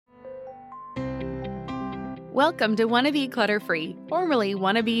Welcome to Wanna Be Clutter-Free, formerly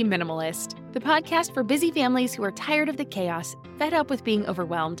Wanna Be Minimalist, the podcast for busy families who are tired of the chaos, fed up with being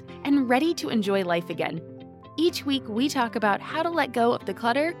overwhelmed, and ready to enjoy life again. Each week, we talk about how to let go of the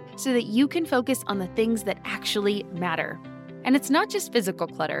clutter so that you can focus on the things that actually matter. And it's not just physical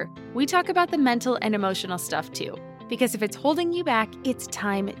clutter. We talk about the mental and emotional stuff too, because if it's holding you back, it's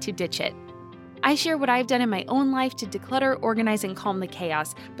time to ditch it. I share what I've done in my own life to declutter, organize, and calm the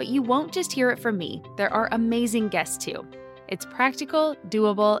chaos, but you won't just hear it from me. There are amazing guests too. It's practical,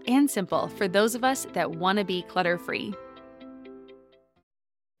 doable, and simple for those of us that want to be clutter-free.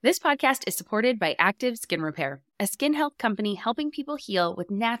 This podcast is supported by Active Skin Repair, a skin health company helping people heal with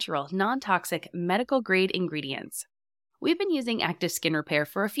natural, non-toxic, medical-grade ingredients. We've been using Active Skin Repair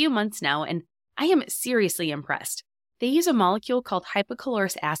for a few months now, and I am seriously impressed. They use a molecule called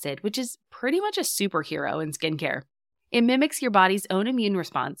hypochlorous acid, which is pretty much a superhero in skincare. It mimics your body's own immune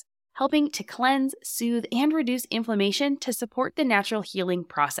response, helping to cleanse, soothe, and reduce inflammation to support the natural healing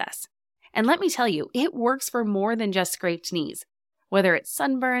process. And let me tell you, it works for more than just scraped knees. Whether it's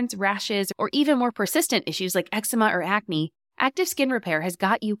sunburns, rashes, or even more persistent issues like eczema or acne, Active Skin Repair has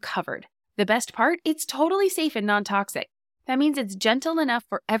got you covered. The best part? It's totally safe and non-toxic. That means it's gentle enough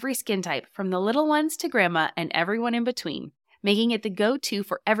for every skin type, from the little ones to grandma and everyone in between, making it the go-to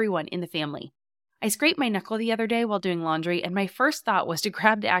for everyone in the family. I scraped my knuckle the other day while doing laundry, and my first thought was to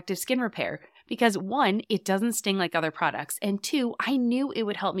grab the Active Skin Repair because 1, it doesn't sting like other products, and 2, I knew it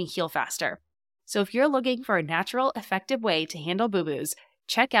would help me heal faster. So if you're looking for a natural, effective way to handle boo-boos,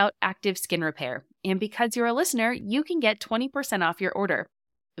 check out Active Skin Repair. And because you're a listener, you can get 20% off your order.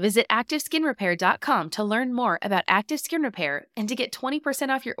 Visit ActiveSkinRepair.com to learn more about Active Skin Repair, and to get 20%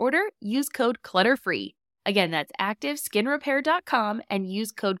 off your order, use code CLUTTERFREE. Again, that's ActiveSkinRepair.com and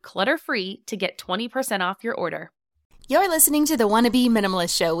use code CLUTTERFREE to get 20% off your order. You're listening to the Wanna Be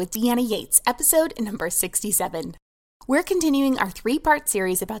Minimalist Show with Deanna Yates, episode number 67. We're continuing our 3-part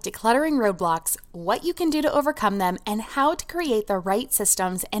series about decluttering roadblocks, what you can do to overcome them, and how to create the right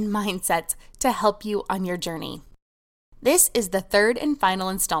systems and mindsets to help you on your journey. This is the 3rd and final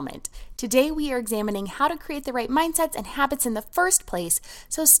installment. Today we are examining how to create the right mindsets and habits in the first place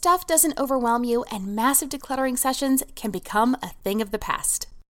so stuff doesn't overwhelm you and massive decluttering sessions can become a thing of the past.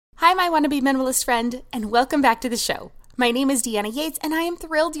 Hi, my wannabe minimalist friend, and welcome back to the show. My name is Deanna Yates, and I am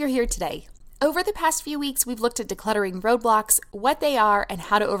thrilled you're here today. Over the past few weeks, we've looked at decluttering roadblocks, what they are, and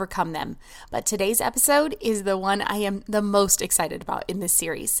how to overcome them. But today's episode is the one I am the most excited about in this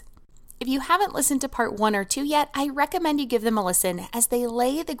series. If you haven't listened to part 1 or 2 yet, I recommend you give them a listen as they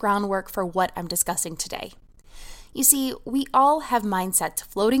lay the groundwork for what I'm discussing today. You see, we all have mindsets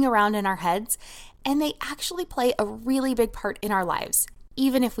floating around in our heads, and they actually play a really big part in our lives,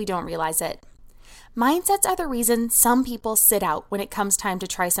 even if we don't realize it. Mindsets are the reason some people sit out when it comes time to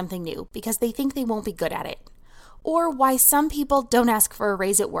try something new because they think they won't be good at it. Or why some people don't ask for a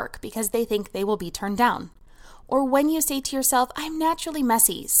raise at work because they think they will be turned down. Or when you say to yourself, I'm naturally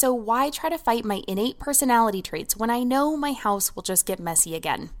messy, so why try to fight my innate personality traits when I know my house will just get messy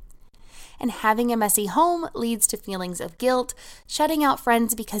again? And having a messy home leads to feelings of guilt, shutting out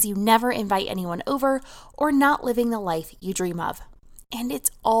friends because you never invite anyone over, or not living the life you dream of. And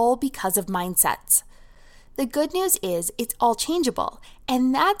it's all because of mindsets. The good news is it's all changeable,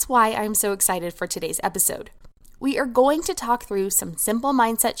 and that's why I'm so excited for today's episode. We are going to talk through some simple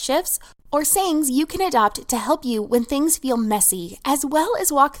mindset shifts or sayings you can adopt to help you when things feel messy, as well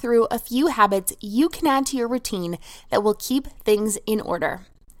as walk through a few habits you can add to your routine that will keep things in order.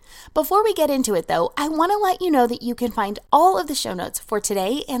 Before we get into it though, I want to let you know that you can find all of the show notes for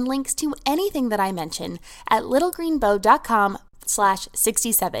today and links to anything that I mention at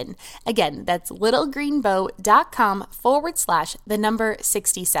littlegreenbow.com/67. Again, that's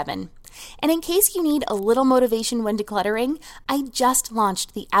littlegreenbow.com/67. And in case you need a little motivation when decluttering, I just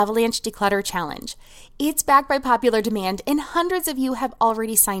launched the Avalanche Declutter Challenge. It's backed by popular demand, and hundreds of you have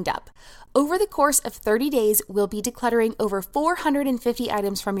already signed up. Over the course of 30 days, we'll be decluttering over 450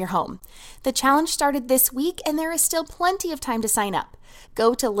 items from your home. The challenge started this week, and there is still plenty of time to sign up.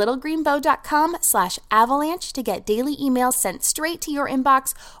 Go to littlegreenbow.com/avalanche to get daily emails sent straight to your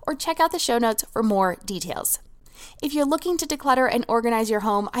inbox, or check out the show notes for more details. If you're looking to declutter and organize your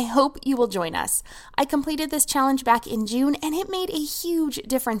home, I hope you will join us. I completed this challenge back in June, and it made a huge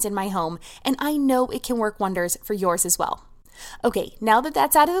difference in my home, and I know it can work wonders for yours as well. Okay, now that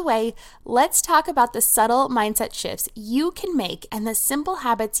that's out of the way, let's talk about the subtle mindset shifts you can make and the simple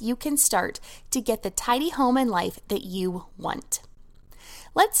habits you can start to get the tidy home and life that you want.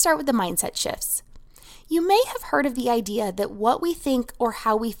 Let's start with the mindset shifts. You may have heard of the idea that what we think or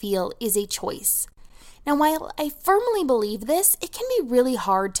how we feel is a choice. Now, while I firmly believe this, it can be really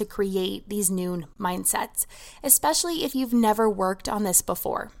hard to create these new mindsets, especially if you've never worked on this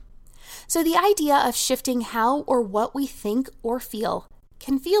before. So the idea of shifting how or what we think or feel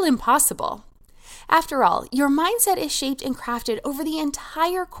can feel impossible. After all, your mindset is shaped and crafted over the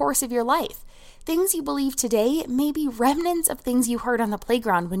entire course of your life. Things you believe today may be remnants of things you heard on the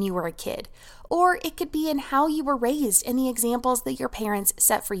playground when you were a kid, or it could be in how you were raised and the examples that your parents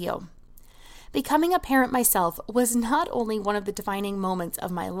set for you. Becoming a parent myself was not only one of the defining moments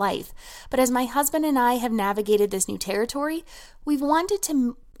of my life, but as my husband and I have navigated this new territory, we've wanted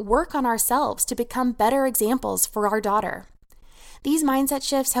to work on ourselves to become better examples for our daughter. These mindset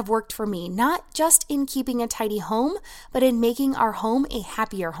shifts have worked for me, not just in keeping a tidy home, but in making our home a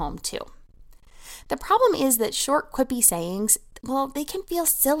happier home too. The problem is that short, quippy sayings, they can feel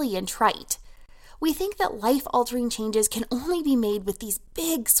silly and trite. We think that life-altering changes can only be made with these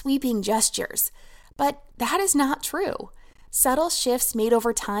big, sweeping gestures. But that is not true. Subtle shifts made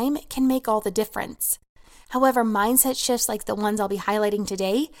over time can make all the difference. However, mindset shifts like the ones I'll be highlighting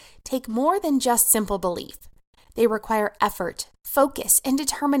today take more than just simple belief. They require effort, focus, and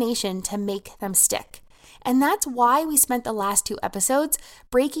determination to make them stick. And that's why we spent the last 2 episodes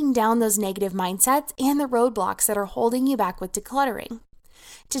breaking down those negative mindsets and the roadblocks that are holding you back with decluttering.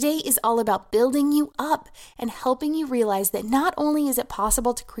 Today is all about building you up and helping you realize that not only is it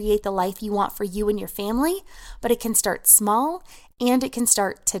possible to create the life you want for you and your family, but it can start small and it can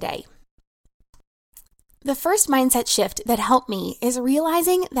start today. The first mindset shift that helped me is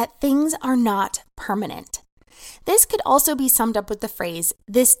realizing that things are not permanent. This could also be summed up with the phrase,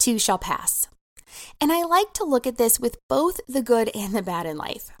 "This too shall pass." And I like to look at this with both the good and the bad in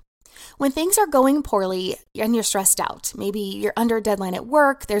life. When things are going poorly and you're stressed out, maybe you're under a deadline at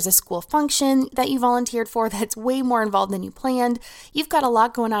work, there's a school function that you volunteered for that's way more involved than you planned, you've got a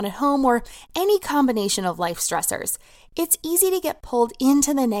lot going on at home, or any combination of life stressors, it's easy to get pulled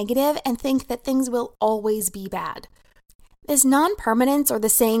into the negative and think that things will always be bad. This non-permanence, or the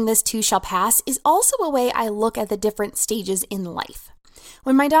saying "this too shall pass," is also a way I look at the different stages in life.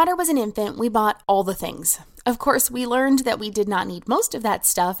 When my daughter was an infant, we bought all the things. Of course, we learned that we did not need most of that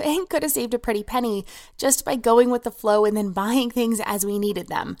stuff and could have saved a pretty penny just by going with the flow and then buying things as we needed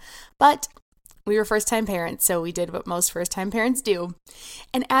them. But we were first-time parents, so we did what most first-time parents do.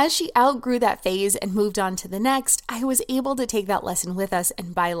 And as she outgrew that phase and moved on to the next, I was able to take that lesson with us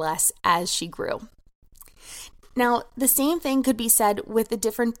and buy less as she grew. Now, the same thing could be said with the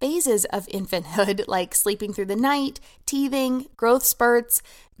different phases of infanthood, like sleeping through the night, teething, growth spurts,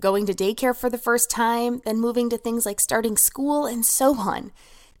 going to daycare for the first time, then moving to things like starting school, and so on.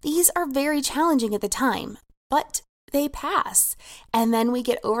 These are very challenging at the time, but they pass. And then we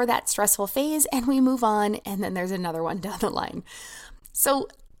get over that stressful phase and we move on, and then there's another one down the line. So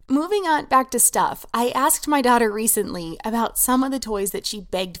moving on back to stuff, I asked my daughter recently about some of the toys that she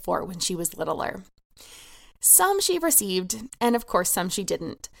begged for when she was littler. Some she received, and of course some she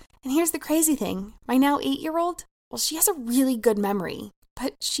didn't. And here's the crazy thing. My now 8-year-old, she has a really good memory,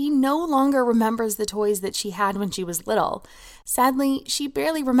 but she no longer remembers the toys that she had when she was little. Sadly, she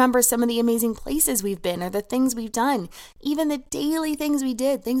barely remembers some of the amazing places we've been or the things we've done, even the daily things we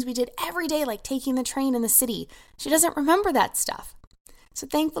did every day, like taking the train in the city. She doesn't remember that stuff. So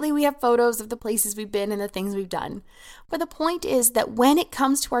thankfully, we have photos of the places we've been and the things we've done. But the point is that when it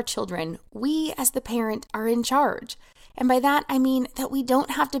comes to our children, we as the parent are in charge. And by that, I mean that we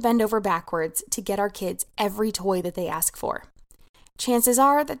don't have to bend over backwards to get our kids every toy that they ask for. Chances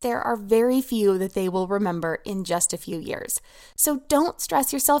are that there are very few that they will remember in just a few years. So don't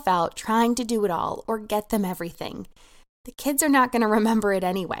stress yourself out trying to do it all or get them everything. The kids are not going to remember it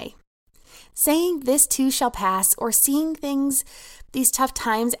anyway. Saying "this too shall pass" or seeing these tough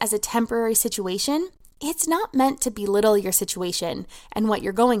times as a temporary situation, it's not meant to belittle your situation and what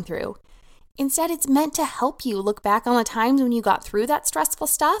you're going through. Instead, it's meant to help you look back on the times when you got through that stressful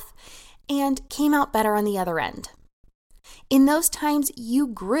stuff and came out better on the other end. In those times, you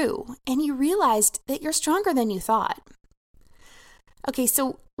grew and you realized that you're stronger than you thought. Okay,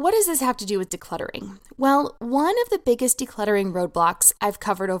 so what does this have to do with decluttering? Well, one of the biggest decluttering roadblocks I've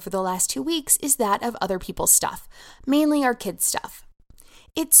covered over the last 2 weeks is that of other people's stuff, mainly our kids' stuff.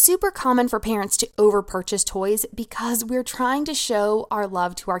 It's super common for parents to over-purchase toys because we're trying to show our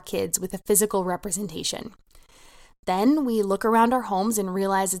love to our kids with a physical representation. Then we look around our homes and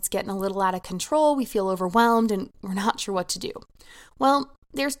realize it's getting a little out of control, we feel overwhelmed, and we're not sure what to do. Well,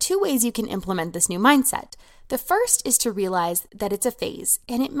 there's 2 ways you can implement this new mindset. The first is to realize that it's a phase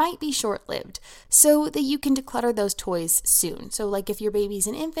and it might be short-lived so that you can declutter those toys soon. So like if your baby's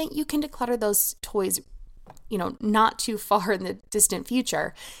an infant, you can declutter those toys not too far in the distant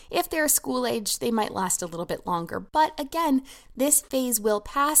future. If they're school age, they might last a little bit longer. But again, this phase will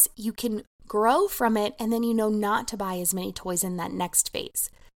pass. You can grow from it, and then not to buy as many toys in that next phase.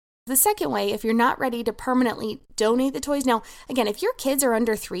 The second way, if you're not ready to permanently donate the toys, now, again, if your kids are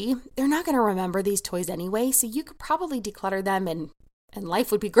under 3, they're not going to remember these toys anyway, so you could probably declutter them and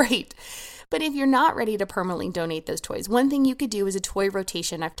life would be great. But if you're not ready to permanently donate those toys, one thing you could do is a toy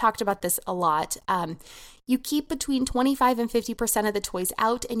rotation. I've talked about this a lot. You keep between 25 and 50% of the toys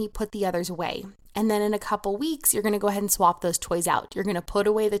out and you put the others away. And then in a couple weeks, you're going to go ahead and swap those toys out. You're going to put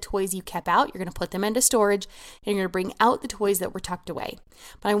away the toys you kept out. You're going to put them into storage and you're going to bring out the toys that were tucked away.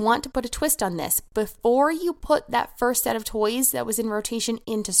 But I want to put a twist on this. Before you put that first set of toys that was in rotation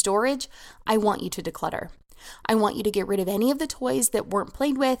into storage, I want you to declutter. I want you to get rid of any of the toys that weren't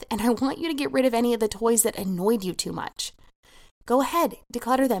played with, and I want you to get rid of any of the toys that annoyed you too much. Go ahead,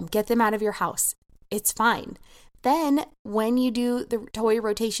 declutter them, get them out of your house. It's fine. Then, when you do the toy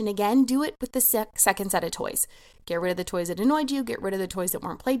rotation again, do it with the second set of toys. Get rid of the toys that annoyed you, get rid of the toys that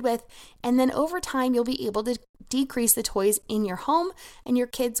weren't played with, and then over time, you'll be able to decrease the toys in your home, and your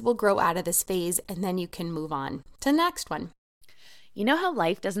kids will grow out of this phase, and then you can move on to the next one. You know how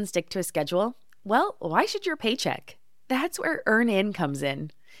life doesn't stick to a schedule? Well, why should your paycheck? That's where EarnIn comes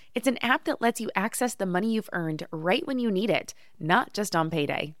in. It's an app that lets you access the money you've earned right when you need it, not just on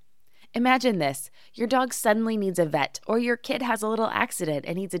payday. Imagine this. Your dog suddenly needs a vet, or your kid has a little accident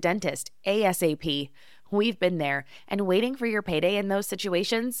and needs a dentist ASAP. We've been there, and waiting for your payday in those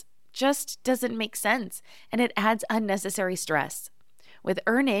situations just doesn't make sense, and it adds unnecessary stress. With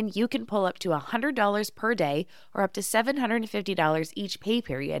EarnIn, you can pull up to $100 per day or up to $750 each pay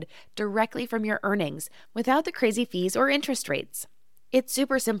period directly from your earnings without the crazy fees or interest rates. It's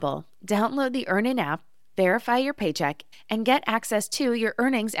super simple. Download the EarnIn app, verify your paycheck, and get access to your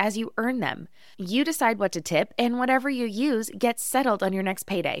earnings as you earn them. You decide what to tip, and whatever you use gets settled on your next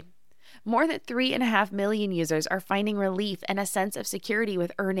payday. More than 3.5 million users are finding relief and a sense of security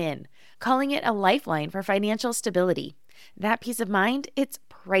with EarnIn, calling it a lifeline for financial stability. That peace of mind, it's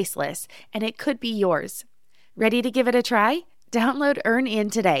priceless, and it could be yours. Ready to give it a try? Download EarnIn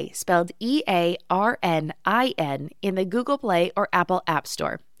today, spelled EARNIN, in the Google Play or Apple App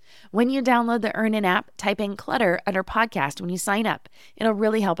Store. When you download the EarnIn app, type in Clutter under podcast when you sign up. It'll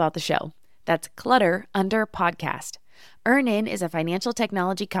really help out the show. That's Clutter under podcast. EarnIn is a financial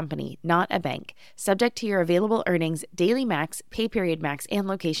technology company, not a bank. Subject to your available earnings, daily max, pay period max, and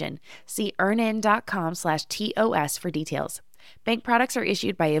location. See earnin.com/TOS for details. Bank products are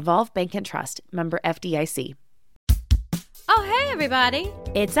issued by Evolve Bank and Trust, member FDIC. Oh, hey, everybody.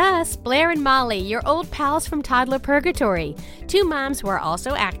 It's us, Blair and Molly, your old pals from Toddler Purgatory. 2 moms who are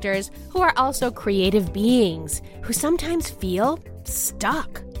also actors, who are also creative beings, who sometimes feel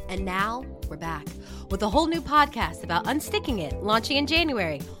stuck. And now we're back with a whole new podcast about unsticking it, launching in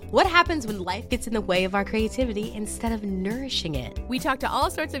January. What happens when life gets in the way of our creativity instead of nourishing it? We talk to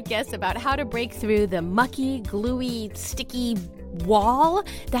all sorts of guests about how to break through the mucky, gluey, sticky wall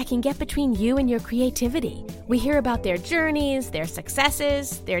that can get between you and your creativity. We hear about their journeys, their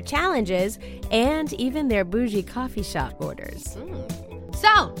successes, their challenges, and even their bougie coffee shop orders.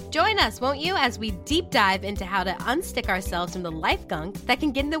 So, join us, won't you, as we deep dive into how to unstick ourselves from the life gunk that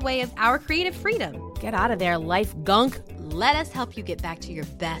can get in the way of our creative freedom. Get out of there, life gunk. Let us help you get back to your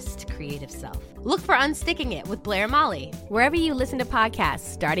best creative self. Look for Unsticking It with Blair and Molly. Wherever you listen to podcasts,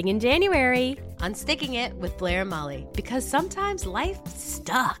 starting in January. Unsticking It with Blair and Molly. Because sometimes life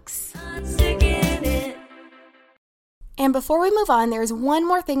sucks. Unsticking it. And before we move on, there's one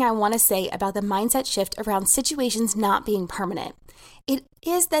more thing I want to say about the mindset shift around situations not being permanent. It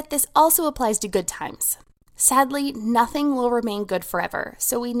is that this also applies to good times. Sadly, nothing will remain good forever,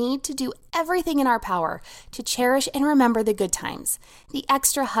 so we need to do everything in our power to cherish and remember the good times, the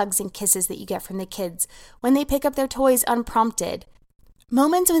extra hugs and kisses that you get from the kids when they pick up their toys unprompted,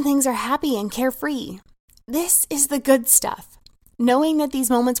 moments when things are happy and carefree. This is the good stuff. Knowing that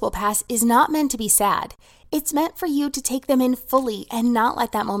these moments will pass is not meant to be sad. It's meant for you to take them in fully and not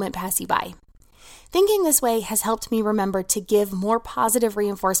let that moment pass you by. Thinking this way has helped me remember to give more positive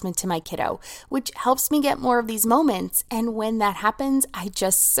reinforcement to my kiddo, which helps me get more of these moments, and when that happens, I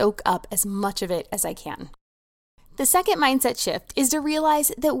just soak up as much of it as I can. The second mindset shift is to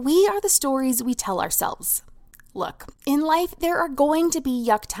realize that we are the stories we tell ourselves. Look, in life, there are going to be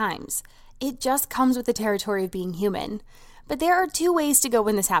yuck times. It just comes with the territory of being human. But there are 2 ways to go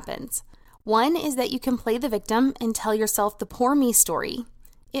when this happens. One is that you can play the victim and tell yourself the poor me story.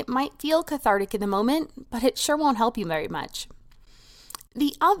 It might feel cathartic in the moment, but it sure won't help you very much.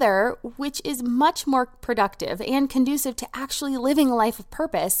 The other, which is much more productive and conducive to actually living a life of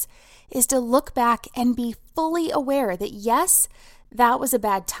purpose, is to look back and be fully aware that yes, that was a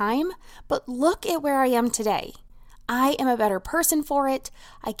bad time, but look at where I am today. I am a better person for it.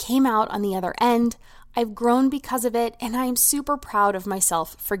 I came out on the other end. I've grown because of it, and I am super proud of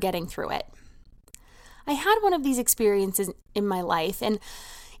myself for getting through it. I had one of these experiences in my life, and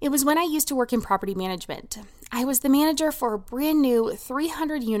it was when I used to work in property management. I was the manager for a brand new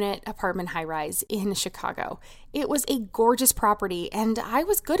 300-unit apartment high-rise in Chicago. It was a gorgeous property, and I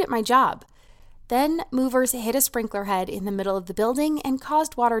was good at my job. Then movers hit a sprinkler head in the middle of the building and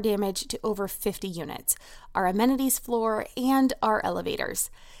caused water damage to over 50 units, our amenities floor, and our elevators.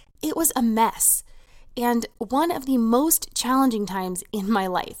 It was a mess, and one of the most challenging times in my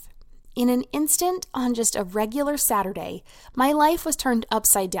life. In an instant, on just a regular Saturday, my life was turned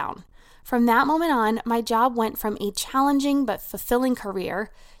upside down. From that moment on, my job went from a challenging but fulfilling career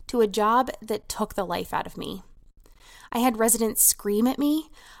to a job that took the life out of me. I had residents scream at me.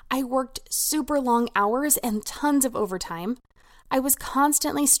 I worked super long hours and tons of overtime. I was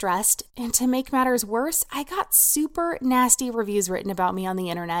constantly stressed, and to make matters worse, I got super nasty reviews written about me on the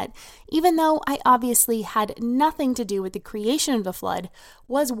internet, even though I obviously had nothing to do with the creation of the flood,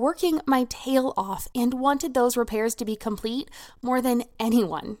 was working my tail off and wanted those repairs to be complete more than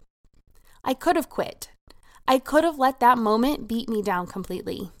anyone. I could have quit. I could have let that moment beat me down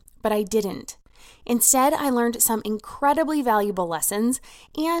completely, but I didn't. Instead, I learned some incredibly valuable lessons,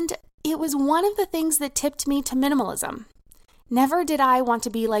 and it was one of the things that tipped me to minimalism. Never did I want to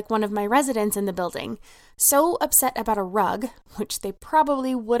be like one of my residents in the building, so upset about a rug, which they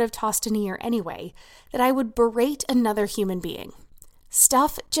probably would have tossed in here anyway, that I would berate another human being.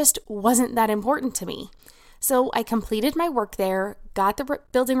 Stuff just wasn't that important to me. So I completed my work there, got the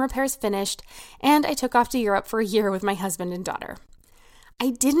building repairs finished, and I took off to Europe for a year with my husband and daughter.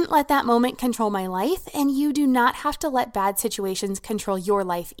 I didn't let that moment control my life, and you do not have to let bad situations control your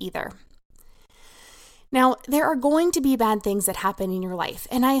life either. Now, there are going to be bad things that happen in your life,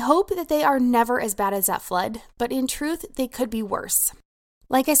 and I hope that they are never as bad as that flood, but in truth, they could be worse.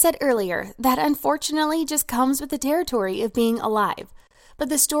 Like I said earlier, that unfortunately just comes with the territory of being alive. But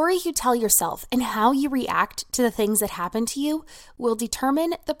the story you tell yourself and how you react to the things that happen to you will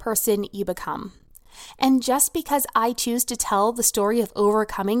determine the person you become. And just because I choose to tell the story of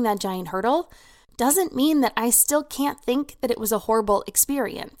overcoming that giant hurdle doesn't mean that I still can't think that it was a horrible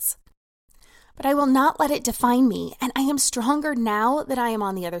experience. But I will not let it define me, and I am stronger now that I am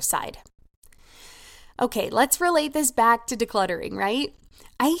on the other side. Okay, let's relate this back to decluttering, right?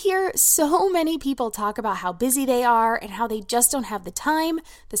 I hear so many people talk about how busy they are and how they just don't have the time,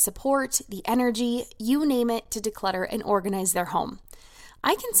 the support, the energy, you name it, to declutter and organize their home.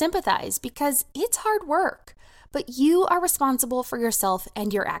 I can sympathize because it's hard work, but you are responsible for yourself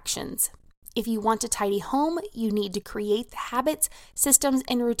and your actions. If you want a tidy home, you need to create the habits, systems,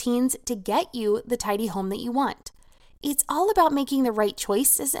 and routines to get you the tidy home that you want. It's all about making the right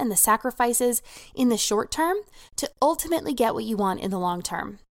choices and the sacrifices in the short term to ultimately get what you want in the long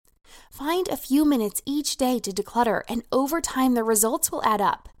term. Find a few minutes each day to declutter, and over time, the results will add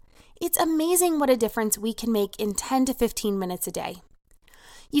up. It's amazing what a difference we can make in 10 to 15 minutes a day.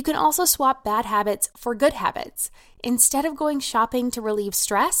 You can also swap bad habits for good habits. Instead of going shopping to relieve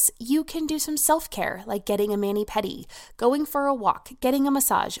stress, you can do some self-care, like getting a mani-pedi, going for a walk, getting a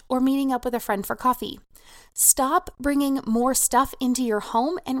massage, or meeting up with a friend for coffee. Stop bringing more stuff into your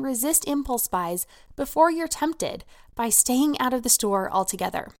home and resist impulse buys before you're tempted by staying out of the store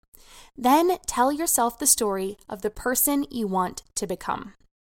altogether. Then tell yourself the story of the person you want to become.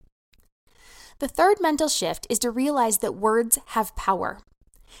 The third mental shift is to realize that words have power.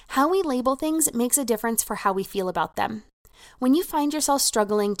 How we label things makes a difference for how we feel about them. When you find yourself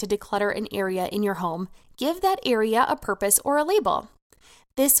struggling to declutter an area in your home, give that area a purpose or a label.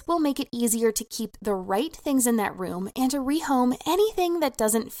 This will make it easier to keep the right things in that room and to rehome anything that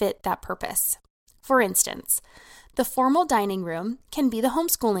doesn't fit that purpose. For instance, the formal dining room can be the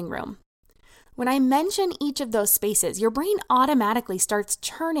homeschooling room. When I mention each of those spaces, your brain automatically starts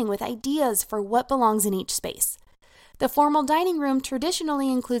churning with ideas for what belongs in each space. The formal dining room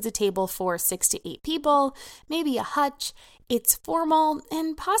traditionally includes a table for 6 to 8 people, maybe a hutch. It's formal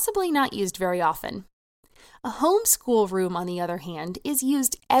and possibly not used very often. A homeschool room, on the other hand, is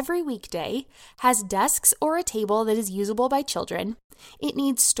used every weekday, has desks or a table that is usable by children. It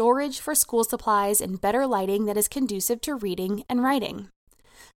needs storage for school supplies and better lighting that is conducive to reading and writing.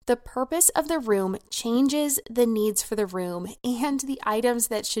 The purpose of the room changes the needs for the room and the items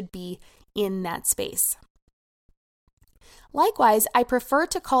that should be in that space. Likewise, I prefer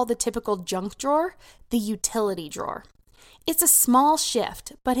to call the typical junk drawer the utility drawer. It's a small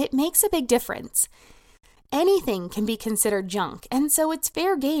shift, but it makes a big difference. Anything can be considered junk, and so it's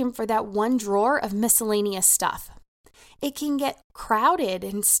fair game for that one drawer of miscellaneous stuff. It can get crowded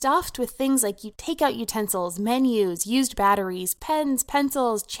and stuffed with things like takeout utensils, menus, used batteries, pens,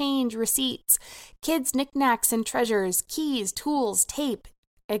 pencils, change, receipts, kids' knickknacks and treasures, keys, tools, tape,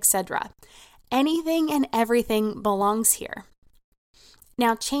 etc. Anything and everything belongs here.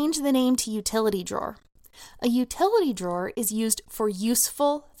 Now change the name to utility drawer. A utility drawer is used for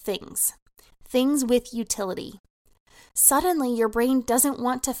useful things with utility. Suddenly, your brain doesn't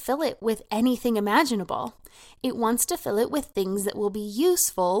want to fill it with anything imaginable. It wants to fill it with things that will be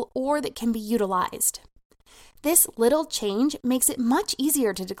useful or that can be utilized. This little change makes it much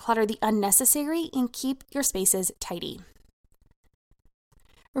easier to declutter the unnecessary and keep your spaces tidy.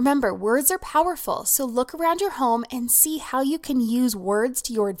 Remember, words are powerful, so look around your home and see how you can use words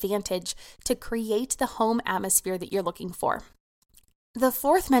to your advantage to create the home atmosphere that you're looking for. The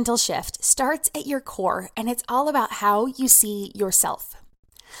fourth mental shift starts at your core, and it's all about how you see yourself.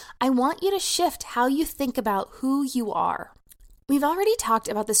 I want you to shift how you think about who you are. We've already talked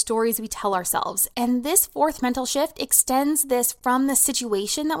about the stories we tell ourselves, and this fourth mental shift extends this from the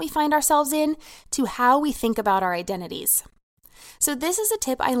situation that we find ourselves in to how we think about our identities. So this is a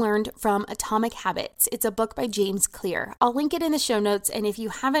tip I learned from Atomic Habits. It's a book by James Clear. I'll link it in the show notes, and if you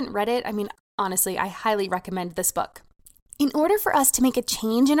haven't read it, honestly, I highly recommend this book. In order for us to make a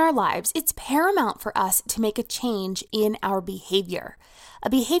change in our lives, it's paramount for us to make a change in our behavior. A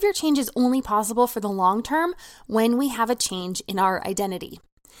behavior change is only possible for the long term when we have a change in our identity.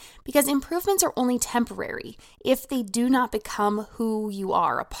 Because improvements are only temporary if they do not become who you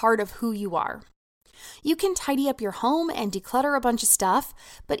are, a part of who you are. You can tidy up your home and declutter a bunch of stuff,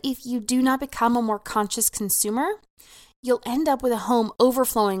 but if you do not become a more conscious consumer, you'll end up with a home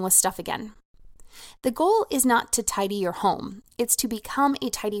overflowing with stuff again. The goal is not to tidy your home, it's to become a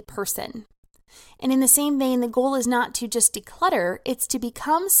tidy person. And in the same vein, the goal is not to just declutter, it's to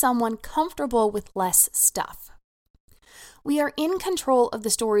become someone comfortable with less stuff. We are in control of the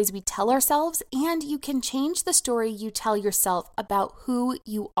stories we tell ourselves, and you can change the story you tell yourself about who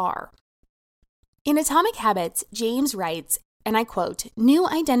you are. In Atomic Habits, James writes, and I quote, "New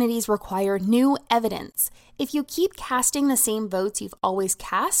identities require new evidence. If you keep casting the same votes you've always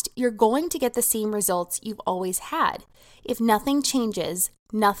cast, you're going to get the same results you've always had. If nothing changes,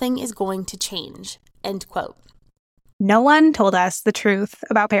 nothing is going to change." End quote. No one told us the truth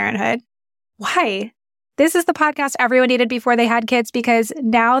about parenthood. Why? This is the podcast everyone needed before they had kids, because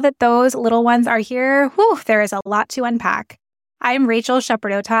now that those little ones are here, there is a lot to unpack. I'm Rachel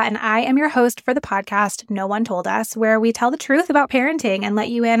Shepardota, and I am your host for the podcast No One Told Us, where we tell the truth about parenting and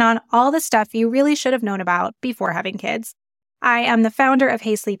let you in on all the stuff you really should have known about before having kids. I am the founder of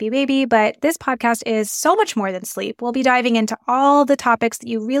Hey Sleepy Baby, but this podcast is so much more than sleep. We'll be diving into all the topics that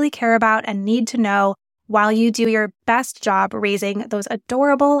you really care about and need to know while you do your best job raising those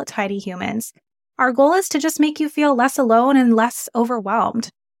adorable, tidy humans. Our goal is to just make you feel less alone and less overwhelmed.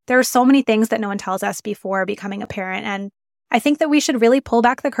 There are so many things that no one tells us before becoming a parent, and I think that we should really pull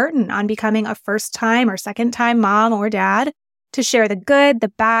back the curtain on becoming a first-time or second-time mom or dad to share the good, the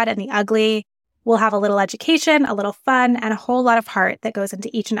bad, and the ugly. We'll have a little education, a little fun, and a whole lot of heart that goes into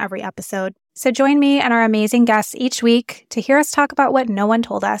each and every episode. So join me and our amazing guests each week to hear us talk about what no one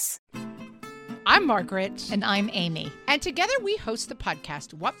told us. I'm Margaret. And I'm Amy. And together we host the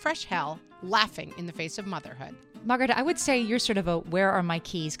podcast, What Fresh Hell? Laughing in the Face of Motherhood. Margaret, I would say you're sort of a where are my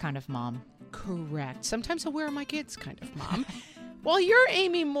keys kind of mom. Correct. Sometimes a where are my kids kind of mom. While you're,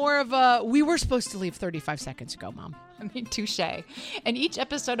 Amy, more of a we were supposed to leave 35 seconds ago mom. Touche. In each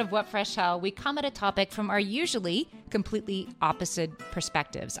episode of What Fresh Hell, we come at a topic from our usually completely opposite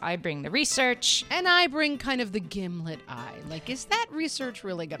perspectives. I bring the research. And I bring kind of the gimlet eye. Like, is that research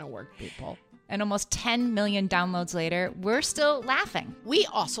really going to work, people? And almost 10 million downloads later, we're still laughing. We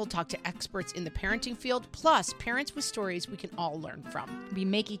also talk to experts in the parenting field, plus parents with stories we can all learn from. We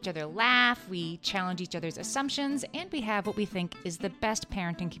make each other laugh, we challenge each other's assumptions, and we have what we think is the best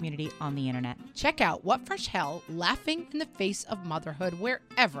parenting community on the internet. Check out What Fresh Hell? Laughing in the Face of Motherhood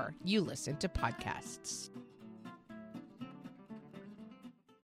wherever you listen to podcasts.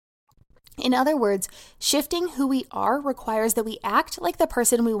 In other words, shifting who we are requires that we act like the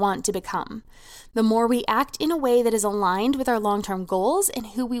person we want to become. The more we act in a way that is aligned with our long-term goals and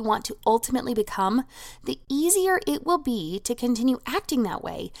who we want to ultimately become, the easier it will be to continue acting that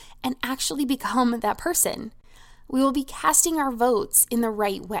way and actually become that person. We will be casting our votes in the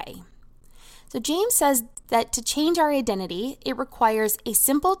right way. So James says that to change our identity, it requires a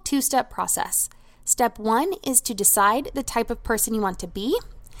simple two-step process. Step 1 is to decide the type of person you want to be.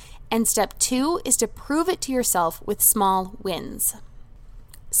 And step 2 is to prove it to yourself with small wins.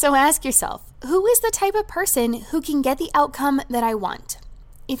 So ask yourself, who is the type of person who can get the outcome that I want?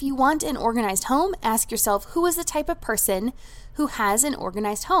 If you want an organized home, ask yourself, who is the type of person who has an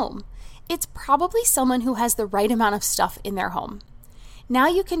organized home? It's probably someone who has the right amount of stuff in their home. Now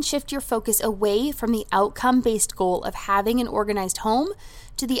you can shift your focus away from the outcome-based goal of having an organized home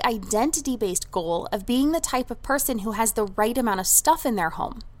to the identity-based goal of being the type of person who has the right amount of stuff in their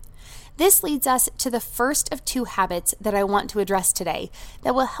home. This leads us to the first of 2 habits that I want to address today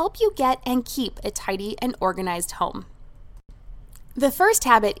that will help you get and keep a tidy and organized home. The first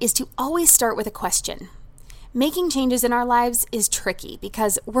habit is to always start with a question. Making changes in our lives is tricky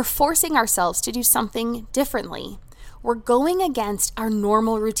because we're forcing ourselves to do something differently. We're going against our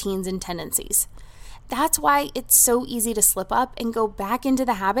normal routines and tendencies. That's why it's so easy to slip up and go back into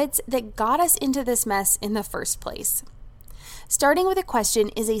the habits that got us into this mess in the first place. Starting with a question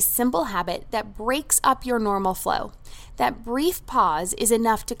is a simple habit that breaks up your normal flow. That brief pause is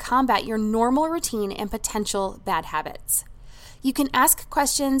enough to combat your normal routine and potential bad habits. You can ask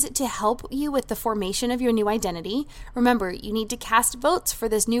questions to help you with the formation of your new identity. Remember, you need to cast votes for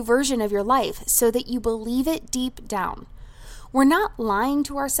this new version of your life so that you believe it deep down. We're not lying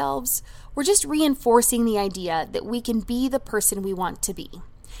to ourselves. We're just reinforcing the idea that we can be the person we want to be.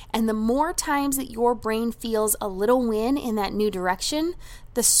 And the more times that your brain feels a little win in that new direction,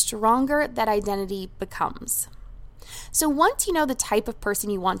 the stronger that identity becomes. So once you know the type of person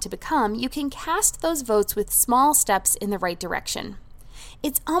you want to become, you can cast those votes with small steps in the right direction.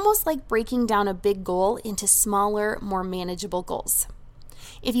 It's almost like breaking down a big goal into smaller, more manageable goals.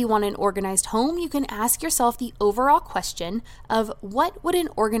 If you want an organized home, you can ask yourself the overall question of what would an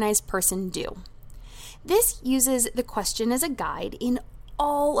organized person do? This uses the question as a guide in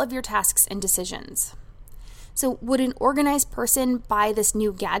all of your tasks and decisions. So would an organized person buy this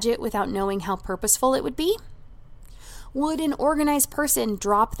new gadget without knowing how purposeful it would be? Would an organized person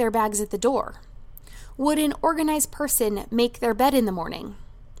drop their bags at the door? Would an organized person make their bed in the morning?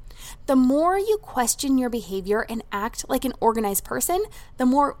 The more you question your behavior and act like an organized person, the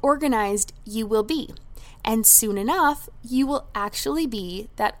more organized you will be. And soon enough, you will actually be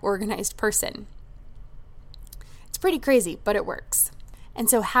that organized person. It's pretty crazy, but it works. And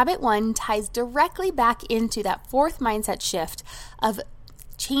so habit 1 ties directly back into that 4th mindset shift of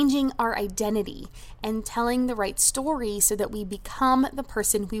changing our identity and telling the right story so that we become the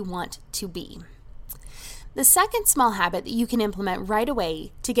person we want to be. The second small habit that you can implement right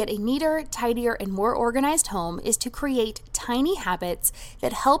away to get a neater, tidier, and more organized home is to create tiny habits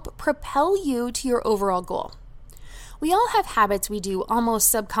that help propel you to your overall goal. We all have habits we do almost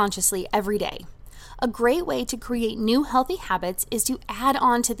subconsciously every day. A great way to create new healthy habits is to add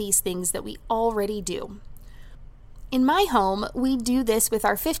on to these things that we already do. In my home, we do this with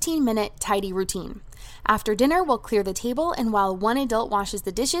our 15-minute tidy routine. After dinner, we'll clear the table, and while one adult washes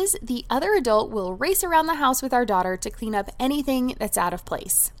the dishes, the other adult will race around the house with our daughter to clean up anything that's out of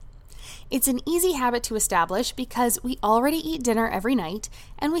place. It's an easy habit to establish because we already eat dinner every night,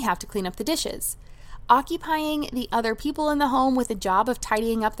 and we have to clean up the dishes. Occupying the other people in the home with the job of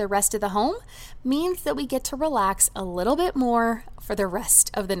tidying up the rest of the home means that we get to relax a little bit more for the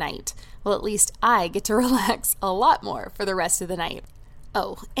rest of the night. Well, at least I get to relax a lot more for the rest of the night.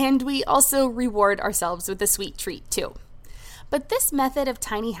 Oh, and we also reward ourselves with a sweet treat too. But this method of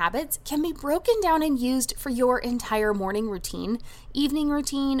tiny habits can be broken down and used for your entire morning routine, evening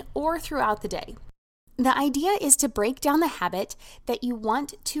routine, or throughout the day. The idea is to break down the habit that you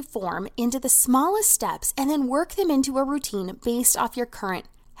want to form into the smallest steps and then work them into a routine based off your current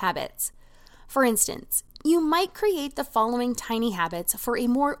habits. For instance, you might create the following tiny habits for a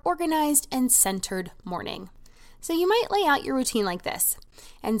more organized and centered morning. So you might lay out your routine like this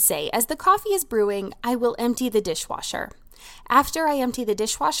and say, as the coffee is brewing, I will empty the dishwasher. After I empty the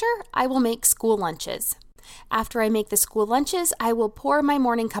dishwasher, I will make school lunches. After I make the school lunches, I will pour my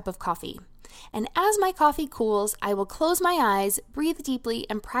morning cup of coffee. And as my coffee cools, I will close my eyes, breathe deeply,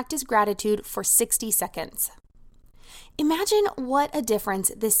 and practice gratitude for 60 seconds. Imagine what a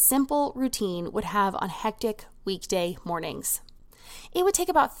difference this simple routine would have on hectic weekday mornings. It would take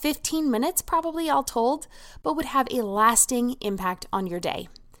about 15 minutes, probably all told, but would have a lasting impact on your day.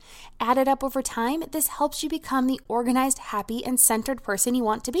 Added up over time, this helps you become the organized, happy, and centered person you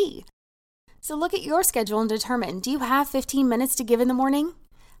want to be. So look at your schedule and determine, do you have 15 minutes to give in the morning?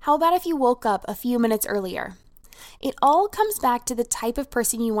 How about if you woke up a few minutes earlier? It all comes back to the type of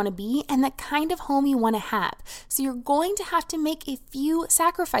person you want to be and the kind of home you want to have. So you're going to have to make a few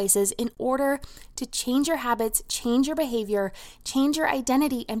sacrifices in order to change your habits, change your behavior, change your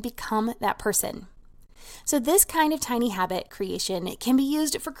identity, and become that person. So this kind of tiny habit creation can be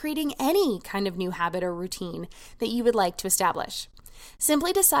used for creating any kind of new habit or routine that you would like to establish.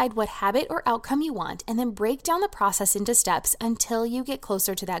 Simply decide what habit or outcome you want and then break down the process into steps until you get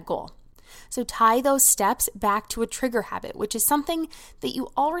closer to that goal. So tie those steps back to a trigger habit, which is something that you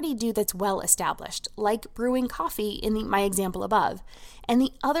already do that's well established, like brewing coffee in my example above, and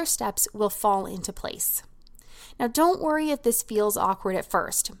the other steps will fall into place. Now, don't worry if this feels awkward at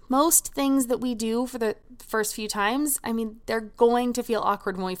first. Most things that we do for the first few times, they're going to feel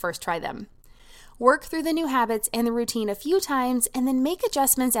awkward when we first try them. Work through the new habits and the routine a few times and then make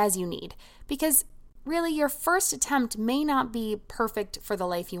adjustments as you need, because really, your first attempt may not be perfect for the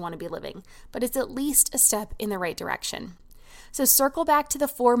life you want to be living, but it's at least a step in the right direction. So circle back to the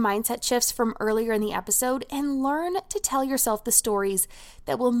 4 mindset shifts from earlier in the episode and learn to tell yourself the stories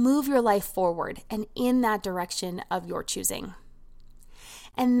that will move your life forward and in that direction of your choosing.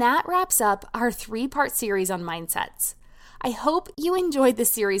 And that wraps up our 3-part series on mindsets. I hope you enjoyed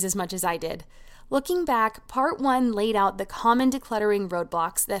this series as much as I did. Looking back, part 1 laid out the common decluttering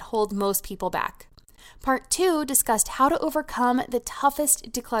roadblocks that hold most people back. Part 2 discussed how to overcome the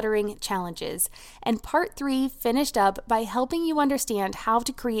toughest decluttering challenges, and Part 3 finished up by helping you understand how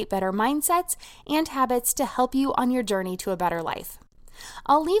to create better mindsets and habits to help you on your journey to a better life.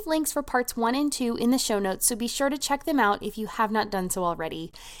 I'll leave links for parts 1 and 2 in the show notes, so be sure to check them out if you have not done so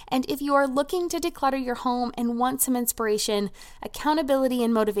already. And if you are looking to declutter your home and want some inspiration, accountability,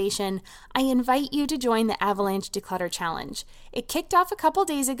 and motivation, I invite you to join the Avalanche Declutter Challenge. It kicked off a couple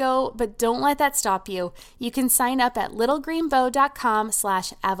days ago, but don't let that stop you. You can sign up at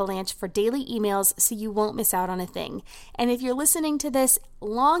littlegreenbow.com/avalanche for daily emails so you won't miss out on a thing. And if you're listening to this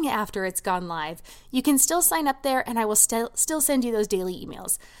long after it's gone live, you can still sign up there and I will still send you those daily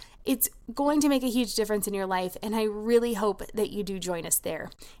emails. It's going to make a huge difference in your life, and I really hope that you do join us there.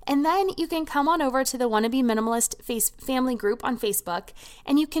 And then you can come on over to the Wannabe Minimalist family group on Facebook,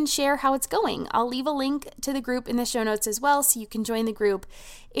 and you can share how it's going. I'll leave a link to the group in the show notes as well, so you can join the group.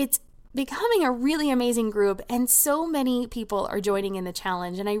 It's becoming a really amazing group, and so many people are joining in the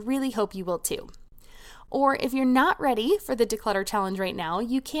challenge, and I really hope you will too. Or if you're not ready for the Declutter Challenge right now,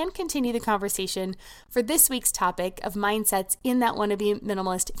 you can continue the conversation for this week's topic of mindsets in that Wannabe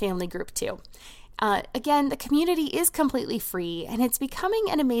Minimalist family group too. Again, the community is completely free, and it's becoming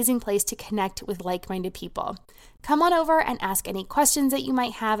an amazing place to connect with like-minded people. Come on over and ask any questions that you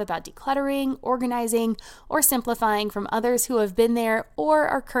might have about decluttering, organizing, or simplifying from others who have been there or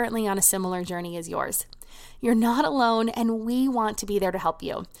are currently on a similar journey as yours. You're not alone, and we want to be there to help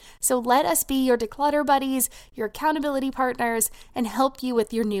you. So let us be your declutter buddies, your accountability partners, and help you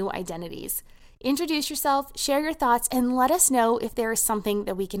with your new identities. Introduce yourself, share your thoughts, and let us know if there is something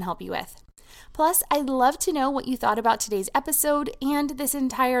that we can help you with. Plus, I'd love to know what you thought about today's episode and this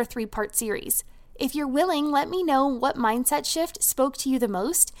entire 3-part series. If you're willing, let me know what mindset shift spoke to you the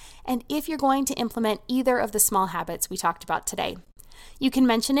most, and if you're going to implement either of the small habits we talked about today. You can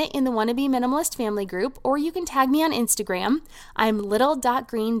mention it in the Wannabe Minimalist family group, or you can tag me on Instagram. I'm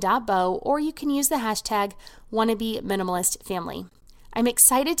little.green.bow, or you can use the hashtag Wannabe Minimalist family. I'm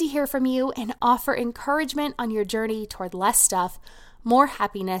excited to hear from you and offer encouragement on your journey toward less stuff, more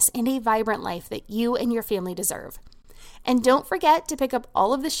happiness, and a vibrant life that you and your family deserve. And don't forget to pick up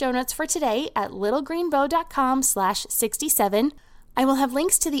all of the show notes for today at littlegreenbow.com/67. I will have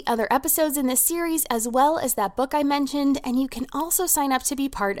links to the other episodes in this series as well as that book I mentioned, and you can also sign up to be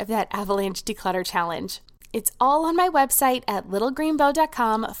part of that Avalanche Declutter Challenge. It's all on my website at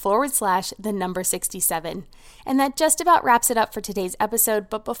littlegreenbow.com/67. And that just about wraps it up for today's episode.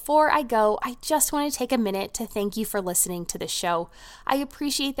 But before I go, I just want to take a minute to thank you for listening to the show. I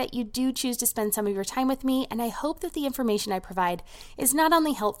appreciate that you do choose to spend some of your time with me, and I hope that the information I provide is not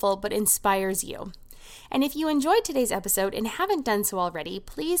only helpful, but inspires you. And if you enjoyed today's episode and haven't done so already,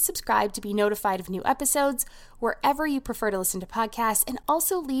 please subscribe to be notified of new episodes wherever you prefer to listen to podcasts, and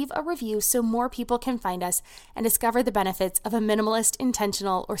also leave a review so more people can find us and discover the benefits of a minimalist,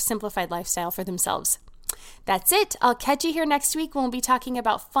 intentional, or simplified lifestyle for themselves. That's it. I'll catch you here next week when we'll be talking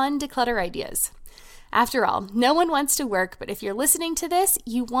about fun declutter ideas. After all, no one wants to work, but if you're listening to this,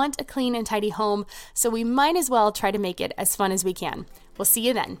 you want a clean and tidy home, so we might as well try to make it as fun as we can. We'll see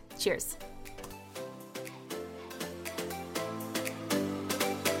you then. Cheers.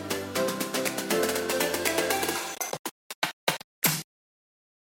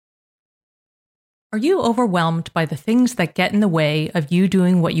 Are you overwhelmed by the things that get in the way of you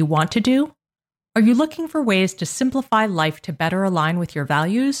doing what you want to do? Are you looking for ways to simplify life to better align with your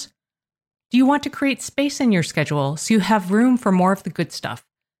values? Do you want to create space in your schedule so you have room for more of the good stuff?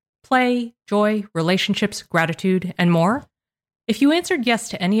 Play, joy, relationships, gratitude, and more? If you answered yes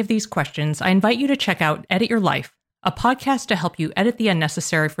to any of these questions, I invite you to check out Edit Your Life, a podcast to help you edit the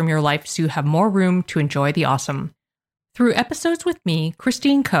unnecessary from your life so you have more room to enjoy the awesome. Through episodes with me,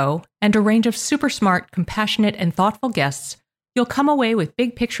 Christine Coe, and a range of super smart, compassionate, and thoughtful guests, you'll come away with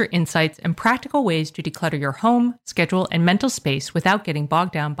big picture insights and practical ways to declutter your home, schedule, and mental space without getting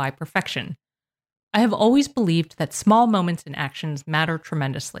bogged down by perfection. I have always believed that small moments and actions matter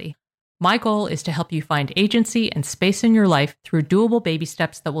tremendously. My goal is to help you find agency and space in your life through doable baby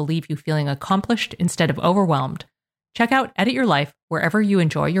steps that will leave you feeling accomplished instead of overwhelmed. Check out Edit Your Life wherever you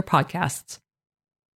enjoy your podcasts.